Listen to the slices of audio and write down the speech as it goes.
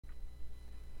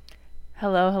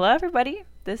Hello, everybody.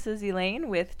 This is Elaine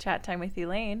with Chat Time with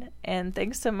Elaine, and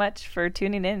thanks so much for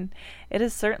tuning in. It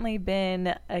has certainly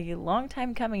been a long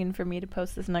time coming for me to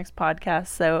post this next podcast,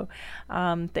 so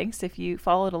thanks if you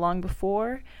followed along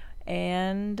before,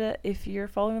 and if you're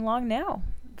following along now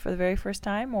for the very first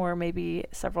time, or maybe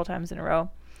several times in a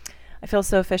row. I feel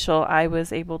so official. I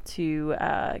was able to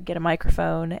get a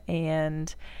microphone,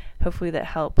 and hopefully that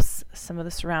helps some of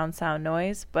the surround sound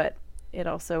noise, but it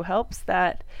also helps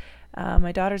that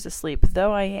my daughter's asleep,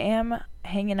 though I am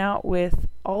hanging out with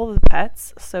all the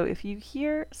pets, so if you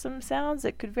hear some sounds,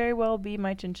 it could very well be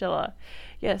my chinchilla.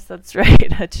 Yes, that's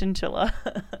right, a chinchilla.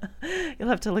 You'll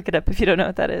have to look it up if you don't know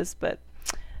what that is, but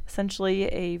essentially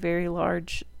a very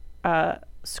large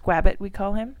squabbit, we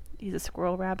call him. He's a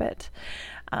squirrel rabbit.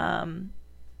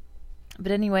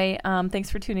 But anyway,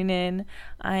 thanks for tuning in.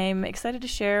 I'm excited to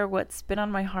share what's been on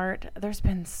my heart. There's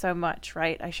been so much,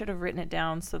 right? I should have written it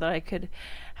down so that I could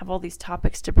have all these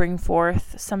topics to bring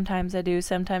forth. Sometimes I do,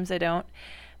 sometimes I don't.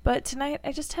 But tonight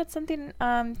I just had something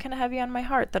kind of heavy on my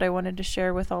heart that I wanted to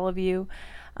share with all of you,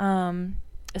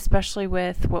 especially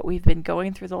with what we've been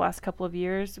going through the last couple of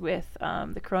years with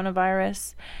the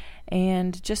coronavirus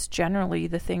and just generally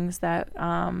the things that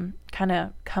kind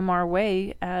of come our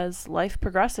way as life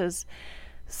progresses.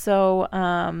 So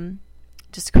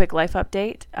just a quick life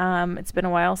update. It's been a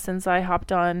while since I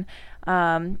hopped on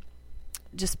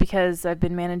just because I've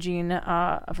been managing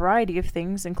a variety of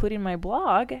things, including my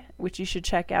blog, which you should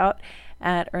check out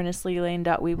at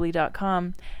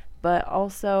earnestlyelaine.weebly.com. But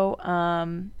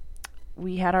also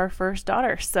we had our first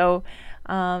daughter. So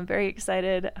very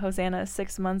excited. Hosanna is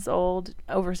 6 months old,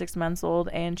 over 6 months old,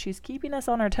 and she's keeping us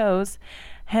on our toes,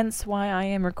 hence why I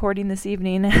am recording this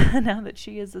evening now that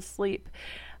she is asleep.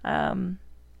 So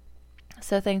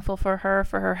thankful for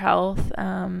her health,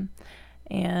 and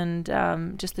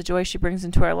just the joy she brings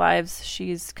into our lives.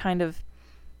 She's kind of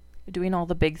doing all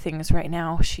the big things right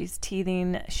now. She's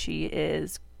teething. She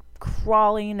is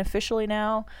crawling officially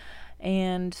now,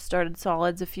 and started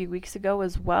solids a few weeks ago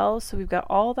as well. So we've got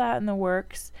all that in the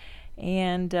works,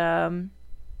 and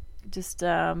just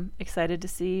excited to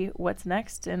see what's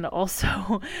next, and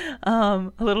also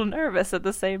a little nervous at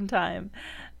the same time.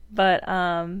 But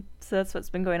so that's what's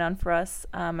been going on for us.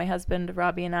 My husband,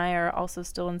 Robbie, and I are also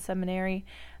still in seminary.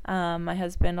 My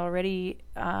husband already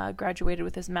graduated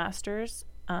with his master's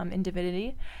in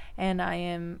divinity, and I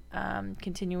am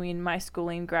continuing my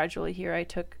schooling gradually here. I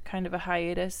took kind of a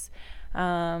hiatus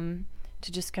to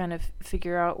just kind of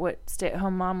figure out what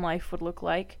stay-at-home mom life would look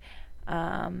like,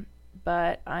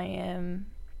 but I am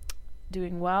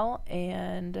doing well,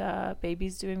 and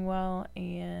baby's doing well,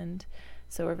 and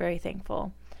so we're very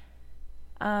thankful.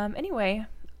 Anyway,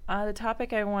 the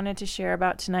topic I wanted to share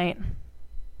about tonight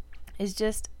is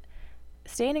just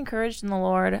staying encouraged in the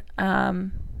Lord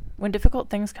when difficult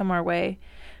things come our way,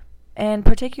 and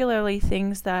particularly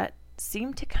things that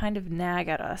seem to kind of nag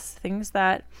at us, things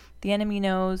that the enemy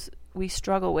knows we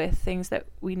struggle with, things that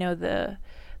we know that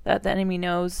the enemy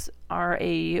knows are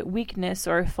a weakness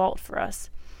or a fault for us.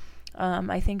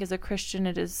 I think as a Christian,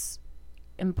 it is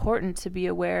important to be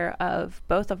aware of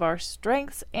both of our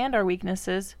strengths and our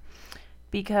weaknesses,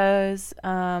 because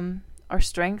our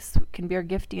strengths can be our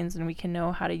giftings, and we can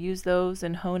know how to use those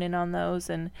and hone in on those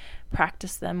and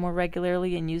practice them more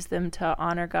regularly and use them to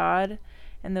honor God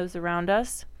and those around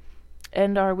us.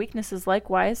 And our weaknesses,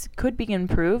 likewise, could be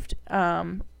improved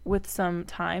with some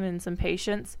time and some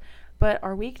patience, but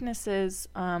our weaknesses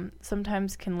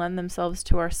sometimes can lend themselves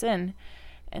to our sin.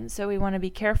 And so we want to be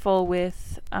careful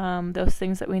with those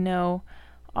things that we know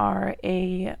are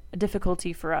a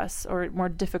difficulty for us, or more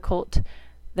difficult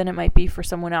than it might be for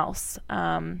someone else.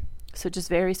 So it just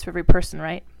varies for every person,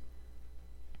 right?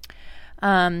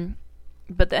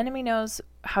 But the enemy knows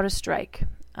how to strike.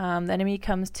 The enemy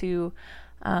comes to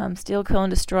steal, kill, and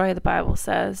destroy, the Bible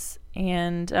says.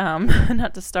 And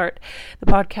not to start the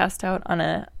podcast out on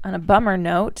a bummer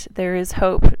note, there is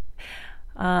hope.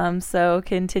 So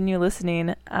continue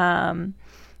listening.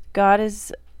 God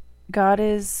is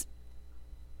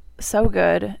so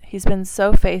good. He's been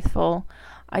so faithful.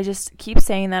 I just keep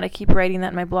saying that. I keep writing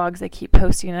that in my blogs. I keep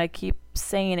posting it. I keep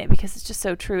saying it because it's just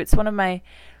so true. It's one of my,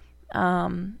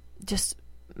 just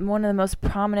one of the most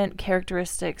prominent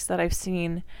characteristics that I've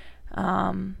seen,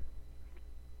 God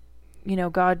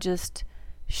just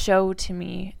show to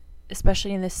me,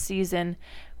 especially in this season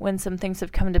when some things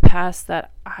have come to pass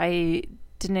that I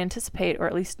didn't anticipate, or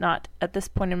at least not at this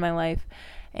point in my life.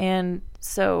 And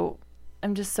so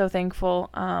I'm just so thankful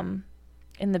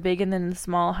in the big and in the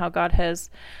small, how God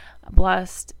has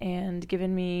blessed and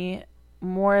given me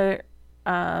more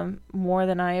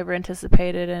than I ever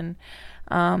anticipated. And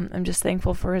I'm just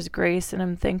thankful for his grace, and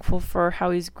I'm thankful for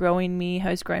how he's growing me, how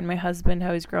he's growing my husband,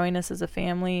 how he's growing us as a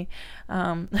family,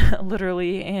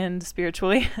 literally and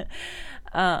spiritually.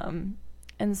 And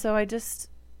so I just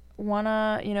want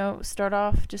to, start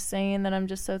off just saying that I'm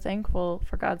just so thankful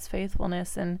for God's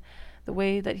faithfulness and the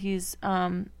way that he's,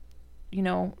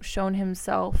 shown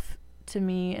himself to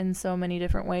me in so many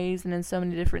different ways and in so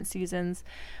many different seasons.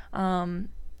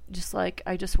 Just like,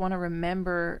 I just want to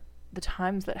remember the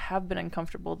times that have been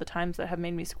uncomfortable, the times that have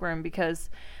made me squirm, because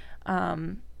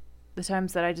the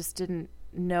times that I just didn't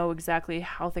know exactly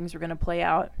how things were going to play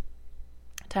out,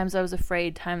 times I was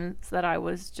afraid, times that I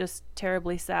was just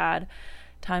terribly sad,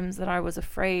 times that I was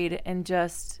afraid, and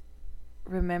just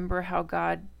remember how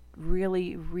God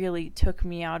really, really took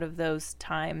me out of those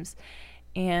times.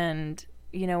 And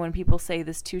when people say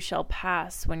this too shall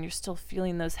pass, when you're still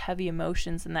feeling those heavy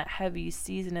emotions and that heavy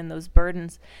season and those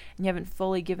burdens, and you haven't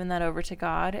fully given that over to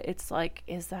God, it's like,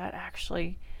 is that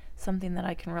actually something that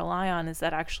I can rely on? Is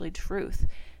that actually truth?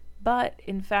 But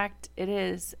in fact, it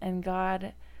is, and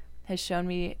God has shown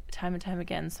me time and time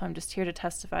again, so I'm just here to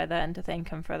testify that and to thank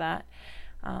him for that.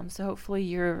 So hopefully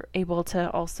you're able to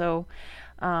also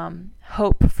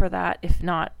hope for that, if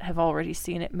not have already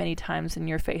seen it many times in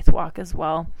your faith walk as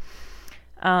well.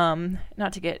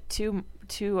 Not to get too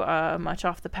much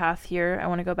off the path here, I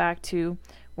want to go back to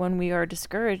when we are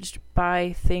discouraged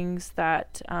by things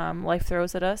that life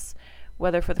throws at us,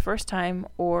 whether for the first time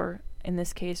or in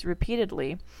this case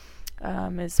repeatedly,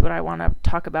 is what I want to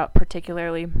talk about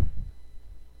particularly.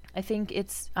 I think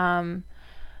it's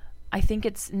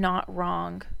not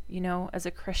wrong, as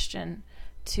a Christian,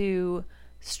 to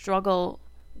struggle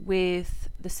with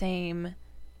the same,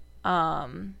 I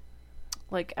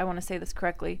want to say this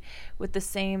correctly, with the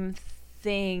same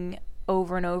thing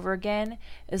over and over again,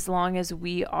 as long as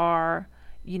we are,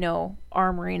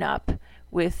 armoring up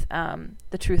with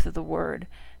the truth of the word,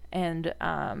 and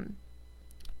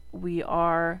we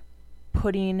are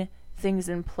putting things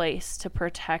in place to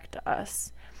protect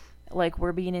us. Like,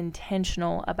 we're being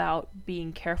intentional about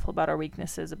being careful about our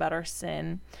weaknesses, about our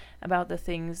sin, about the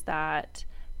things that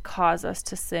cause us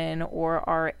to sin or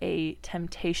are a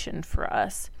temptation for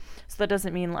us. So that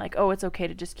doesn't mean like, oh, it's okay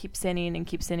to just keep sinning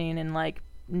and like,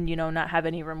 not have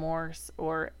any remorse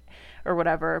or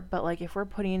whatever. But like, if we're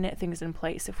putting things in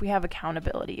place, if we have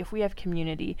accountability, if we have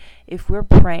community, if we're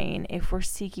praying, if we're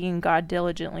seeking God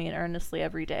diligently and earnestly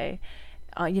every day,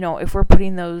 if we're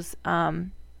putting those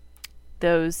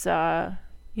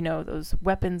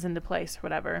weapons into place,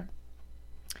 whatever,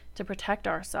 to protect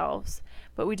ourselves,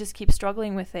 but we just keep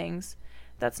struggling with things,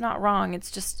 that's not wrong.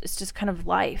 It's just kind of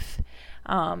life.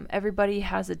 Everybody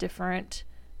has a different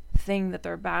thing that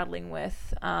they're battling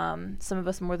with. Some of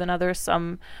us more than others,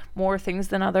 some more things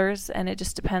than others, and it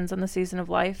just depends on the season of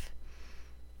life.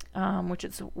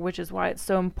 Which is why it's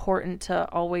so important to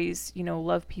always,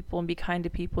 love people and be kind to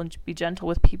people and be gentle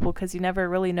with people, because you never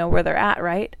really know where they're at,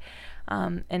 right?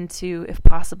 And to, if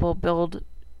possible, build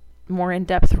more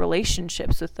in-depth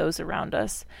relationships with those around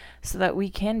us, so that we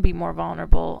can be more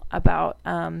vulnerable about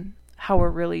how we're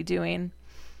really doing,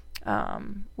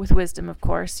 with wisdom, of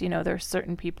course. There's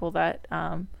certain people that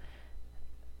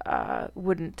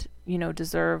wouldn't,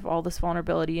 deserve all this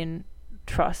vulnerability and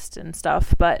trust and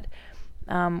stuff, but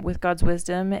with God's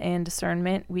wisdom and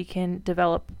discernment, we can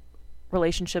develop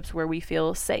relationships where we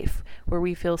feel safe, where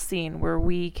we feel seen, where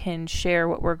we can share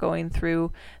what we're going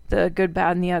through, the good,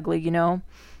 bad, and the ugly,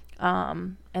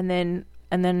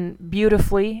 and then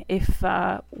beautifully, if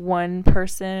one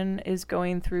person is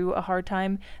going through a hard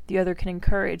time, the other can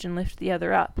encourage and lift the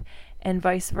other up, and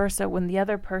vice versa. When the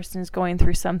other person is going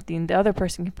through something, the other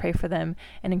person can pray for them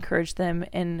and encourage them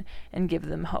and give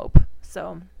them hope.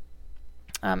 So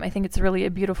I think it's really a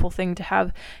beautiful thing to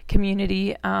have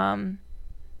community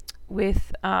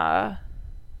with the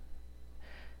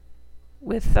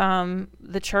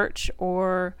church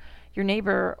or your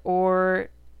neighbor or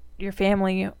your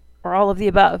family or all of the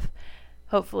above,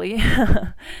 hopefully.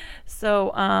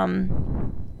 So I've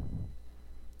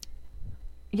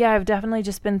definitely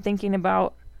just been thinking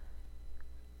about,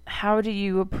 how do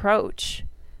you approach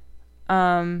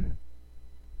the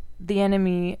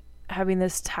enemy having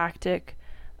this tactic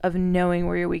of knowing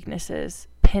where your weakness is,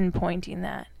 pinpointing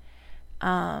that.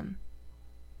 How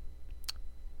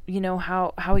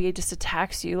he just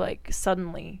attacks you like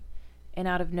suddenly and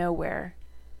out of nowhere,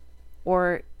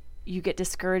 or you get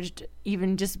discouraged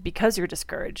even just because you're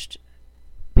discouraged,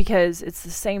 because it's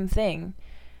the same thing,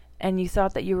 and you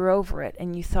thought that you were over it,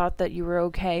 and you thought that you were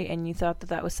okay, and you thought that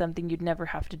that was something you'd never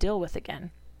have to deal with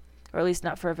again, or at least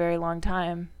not for a very long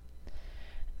time.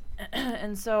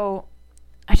 And so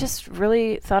I just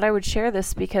really thought I would share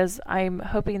this because I'm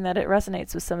hoping that it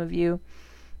resonates with some of you,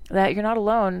 that you're not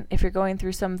alone if you're going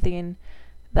through something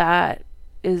that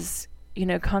is,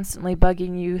 constantly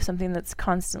bugging you, something that's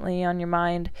constantly on your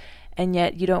mind, and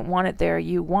yet you don't want it there.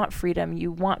 You want freedom,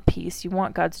 you want peace, you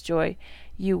want God's joy,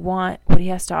 you want what he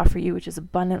has to offer you, which is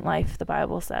abundant life, the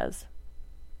Bible says.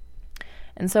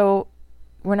 And so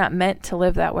we're not meant to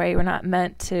live that way. We're not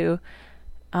meant to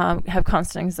have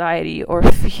constant anxiety or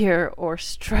fear or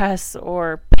stress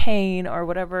or pain or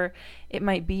whatever it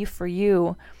might be for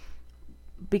you,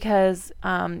 because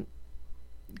God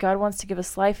wants to give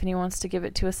us life, and he wants to give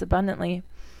it to us abundantly.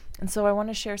 And so I want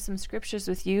to share some scriptures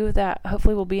with you that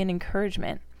hopefully will be an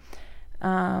encouragement.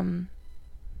 The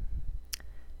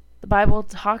Bible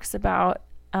talks about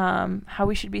how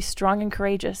we should be strong and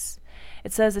courageous.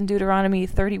 It says in Deuteronomy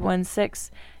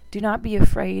 31:6, "Do not be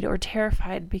afraid or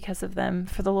terrified because of them,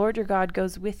 for the Lord your God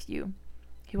goes with you.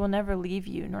 He will never leave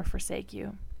you nor forsake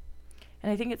you."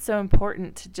 And I think it's so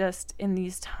important to just, in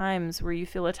these times where you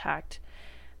feel attacked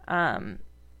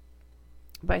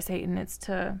by Satan, it's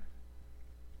to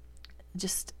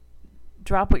just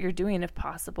drop what you're doing if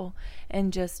possible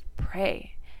and just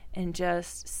pray and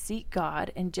just seek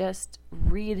God and just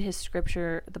read his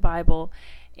scripture, the Bible,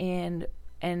 and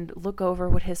look over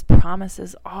what his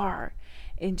promises are,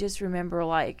 and just remember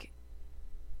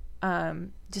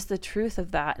just the truth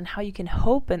of that and how you can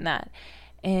hope in that.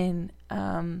 And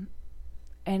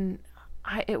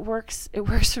it works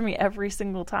for me every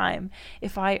single time.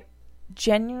 If I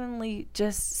genuinely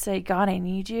just say, God, I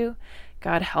need you.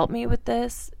 God, help me with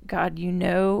this. God,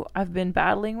 I've been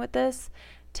battling with this.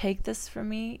 Take this from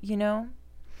me,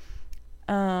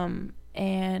 and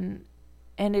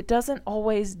it doesn't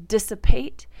always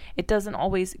dissipate. It doesn't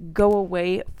always go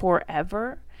away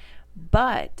forever.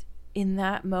 But in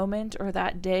that moment or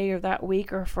that day or that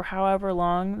week or for however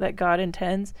long that God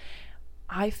intends,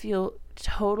 I feel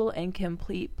total and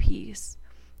complete peace.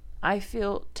 I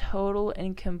feel total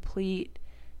and complete,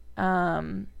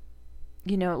 no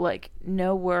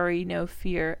worry, no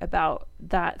fear about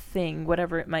that thing,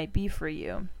 whatever it might be for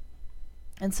you.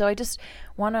 And so I just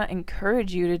want to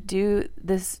encourage you to do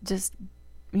this. Just,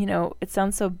 it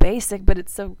sounds so basic, but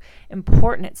it's so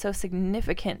important. It's so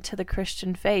significant to the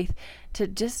Christian faith to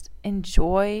just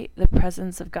enjoy the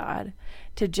presence of God,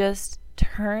 to just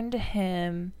turn to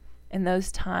him in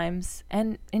those times,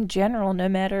 and in general, no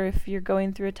matter if you're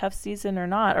going through a tough season or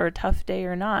not, or a tough day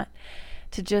or not,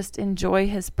 to just enjoy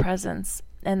his presence.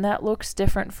 And that looks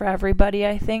different for everybody,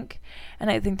 I think. And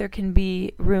I think there can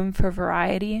be room for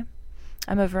variety.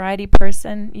 I'm a variety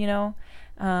person,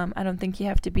 I don't think you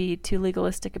have to be too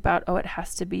legalistic about, it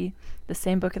has to be the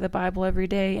same book of the Bible every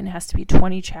day, and it has to be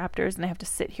 20 chapters, and I have to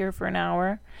sit here for an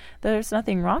hour. There's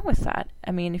nothing wrong with that.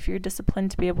 I mean, if you're disciplined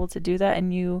to be able to do that,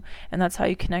 and that's how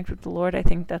you connect with the Lord, I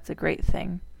think that's a great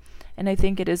thing. And I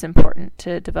think it is important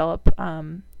to develop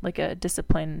a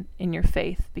discipline in your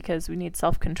faith, because we need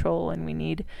self-control, and we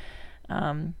need,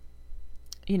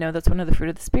 that's one of the fruit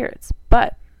of the spirits.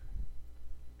 But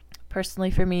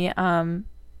personally for me,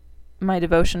 my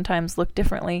devotion times look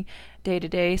differently day to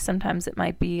day. Sometimes it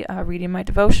might be reading my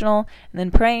devotional and then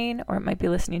praying, or it might be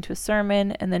listening to a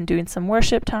sermon and then doing some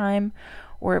worship time,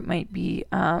 or it might be,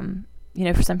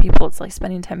 for some people it's like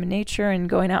spending time in nature and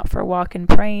going out for a walk and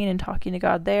praying and talking to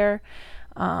God there.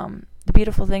 The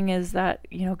beautiful thing is that,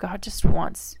 God just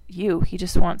wants you. He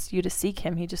just wants you to seek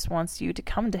him. He just wants you to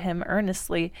come to him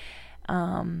earnestly,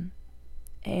 and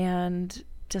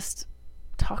just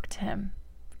talk to him.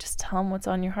 Just tell him what's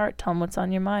on your heart. Tell him what's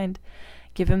on your mind.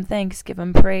 Give him thanks. Give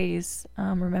him praise.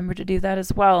 Remember to do that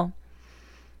as well.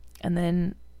 And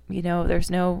then,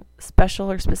 there's no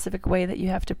special or specific way that you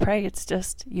have to pray. It's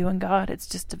just you and God. It's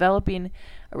just developing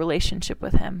a relationship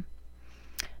with him.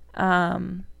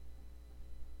 And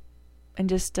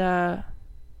just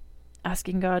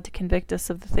asking God to convict us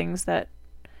of the things that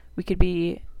we could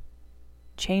be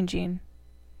changing,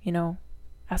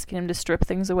 asking him to strip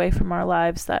things away from our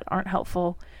lives that aren't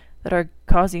helpful, that are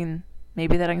causing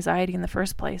maybe that anxiety in the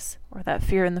first place, or that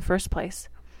fear in the first place.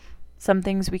 Some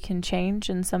things we can change,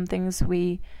 and some things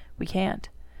we can't.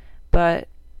 But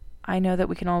I know that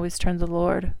we can always turn to the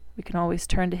Lord. We can always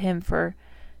turn to him for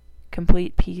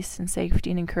complete peace and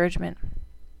safety and encouragement.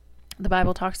 The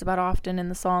Bible talks about often in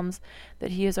the Psalms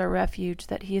that he is our refuge,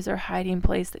 that he is our hiding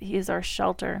place, that he is our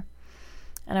shelter.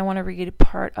 And I want to read a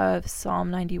part of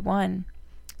Psalm 91,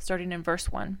 starting in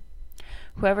verse 1.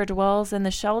 "Whoever dwells in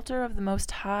the shelter of the Most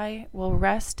High will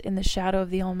rest in the shadow of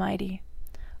the Almighty.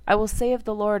 I will say of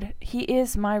the Lord, he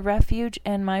is my refuge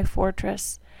and my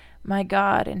fortress, my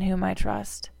God in whom I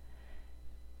trust.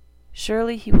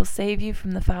 Surely he will save you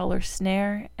from the fowler's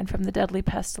snare and from the deadly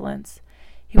pestilence.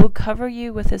 He will cover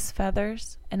you with his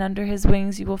feathers, and under his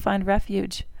wings you will find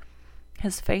refuge.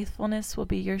 His faithfulness will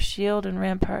be your shield and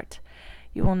rampart.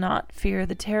 You will not fear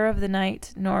the terror of the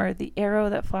night, nor the arrow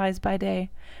that flies by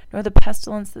day, nor the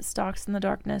pestilence that stalks in the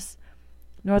darkness,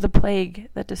 nor the plague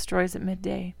that destroys at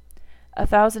midday.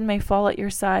 1,000 may fall at your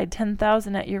side,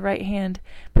 10,000 at your right hand,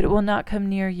 but it will not come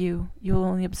near you. You will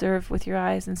only observe with your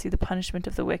eyes and see the punishment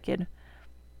of the wicked.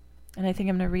 And I think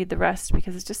I'm going to read the rest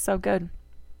because it's just so good.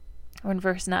 Or in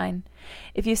verse 9,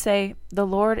 if you say, "The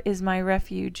Lord is my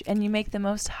refuge," and you make the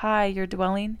Most High your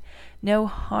dwelling, no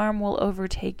harm will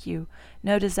overtake you,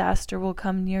 no disaster will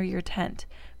come near your tent.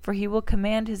 For he will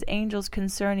command his angels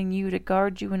concerning you to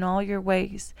guard you in all your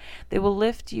ways. They will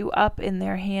lift you up in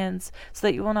their hands, so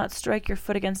that you will not strike your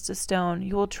foot against a stone.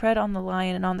 You will tread on the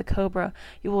lion and on the cobra.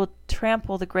 You will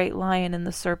trample the great lion and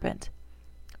the serpent.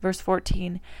 Verse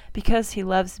 14, because he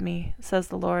loves me, says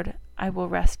the Lord, I will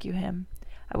rescue him.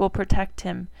 I will protect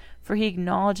him, for he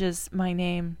acknowledges my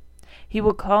name. He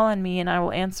will call on me, and I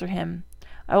will answer him.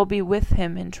 I will be with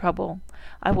him in trouble.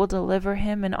 I will deliver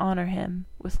him and honor him.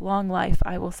 With long life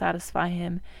I will satisfy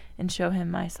him and show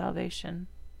him my salvation.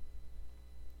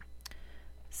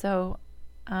 So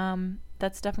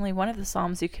that's definitely one of the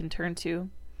Psalms you can turn to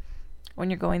when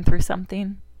you're going through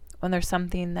something, when there's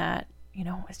something that,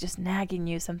 is just nagging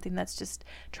you, something that's just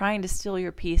trying to steal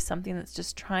your peace, something that's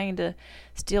just trying to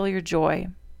steal your joy.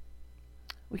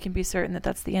 We can be certain that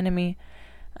that's the enemy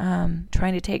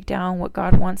trying to take down what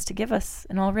God wants to give us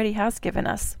and already has given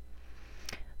us.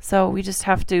 So we just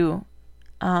have to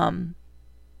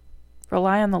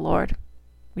rely on the Lord.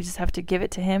 We just have to give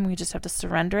it to him. We just have to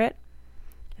surrender it.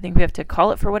 I think we have to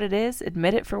call it for what it is,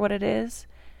 admit it for what it is,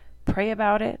 pray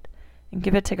about it, and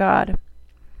give it to God.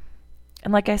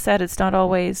 And like I said, it's not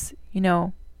always,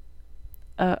 an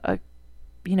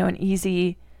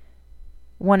easy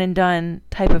one and done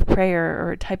type of prayer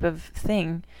or type of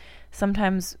thing.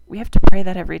 Sometimes we have to pray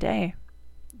that every day.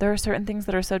 There are certain things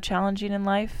that are so challenging in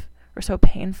life or so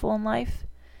painful in life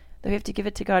that we have to give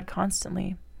it to God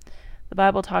constantly. The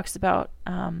Bible talks about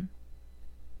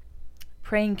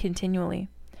praying continually.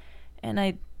 And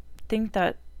I think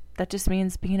that just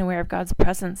means being aware of God's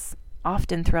presence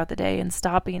often throughout the day and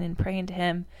stopping and praying to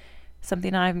him,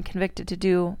 something I'm convicted to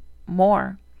do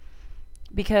more.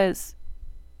 Because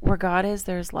where God is,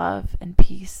 there's love and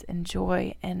peace and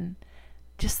joy and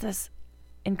just this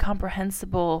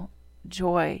incomprehensible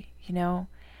joy,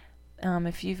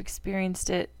 if you've experienced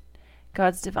it,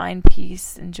 God's divine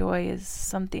peace and joy is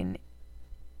something,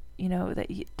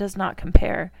 that does not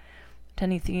compare to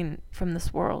anything from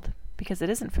this world, because it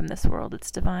isn't from this world,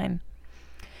 it's divine.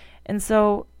 And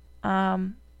so,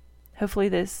 hopefully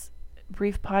this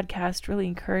brief podcast really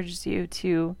encourages you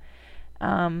to,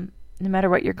 no matter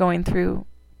what you're going through,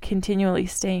 continually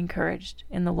stay encouraged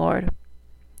in the Lord,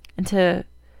 and to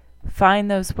find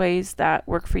those ways that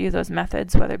work for you, those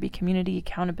methods, whether it be community,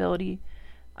 accountability,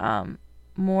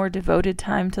 more devoted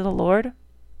time to the Lord,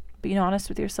 being honest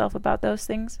with yourself about those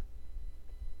things,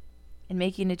 and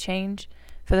making a change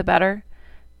for the better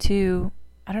to,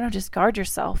 just guard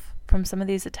yourself from some of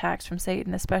these attacks from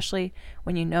Satan, especially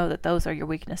when you know that those are your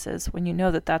weaknesses, when you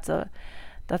know that that's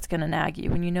going to nag you,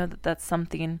 when you know that that's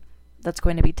something that's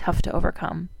going to be tough to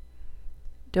overcome.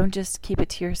 Don't just keep it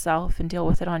to yourself and deal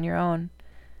with it on your own.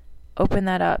 Open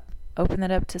that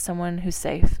up to someone who's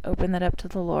safe. Open that up to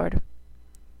the Lord.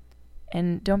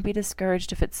 And don't be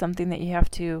discouraged if it's something that you have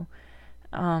to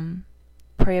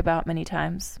pray about many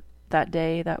times that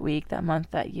day, that week, that month,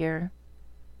 that year.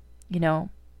 We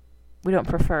don't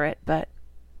prefer it, but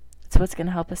it's what's going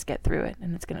to help us get through it,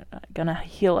 and it's going to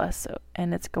heal us,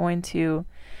 and it's going to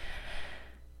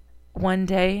one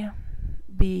day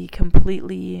be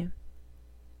completely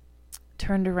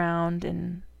turned around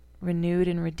and renewed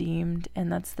and redeemed.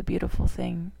 And that's the beautiful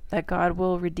thing, that God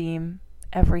will redeem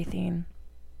everything,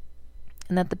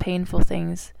 and that the painful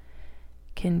things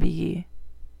can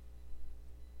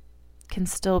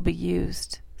still be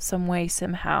used some way,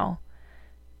 somehow,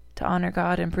 to honor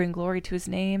God and bring glory to his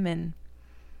name, and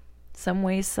some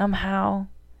way, somehow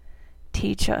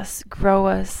teach us, grow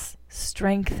us,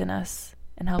 strengthen us,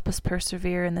 and help us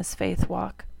persevere in this faith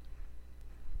walk.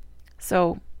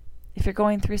 So if you're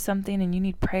going through something and you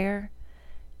need prayer,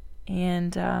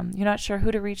 and you're not sure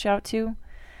who to reach out to,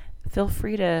 feel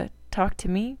free to talk to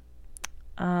me,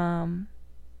 and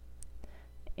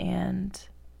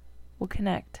we'll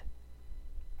connect.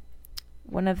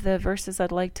 One of the verses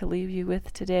I'd like to leave you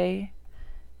with today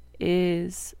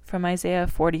is from Isaiah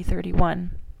 40:31.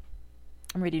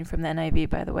 I'm reading from the NIV,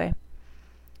 by the way.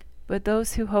 But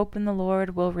those who hope in the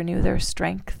Lord will renew their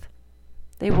strength.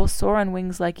 They will soar on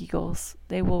wings like eagles.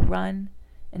 They will run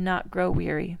and not grow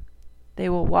weary. They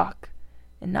will walk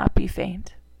and not be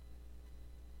faint.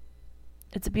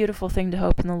 It's a beautiful thing to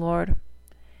hope in the Lord,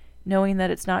 knowing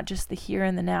that it's not just the here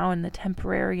and the now and the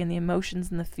temporary and the emotions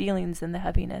and the feelings and the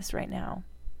heaviness right now.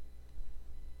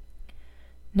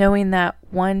 Knowing that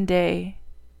one day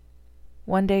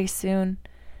soon,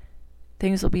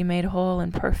 things will be made whole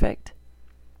and perfect,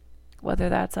 whether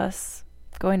that's us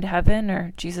going to heaven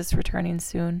or Jesus returning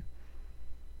soon.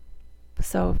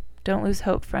 So don't lose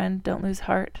hope, friend. Don't lose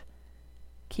heart.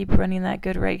 Keep running that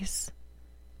good race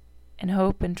and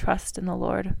hope and trust in the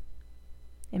Lord.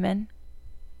 Amen.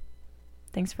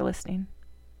 Thanks for listening.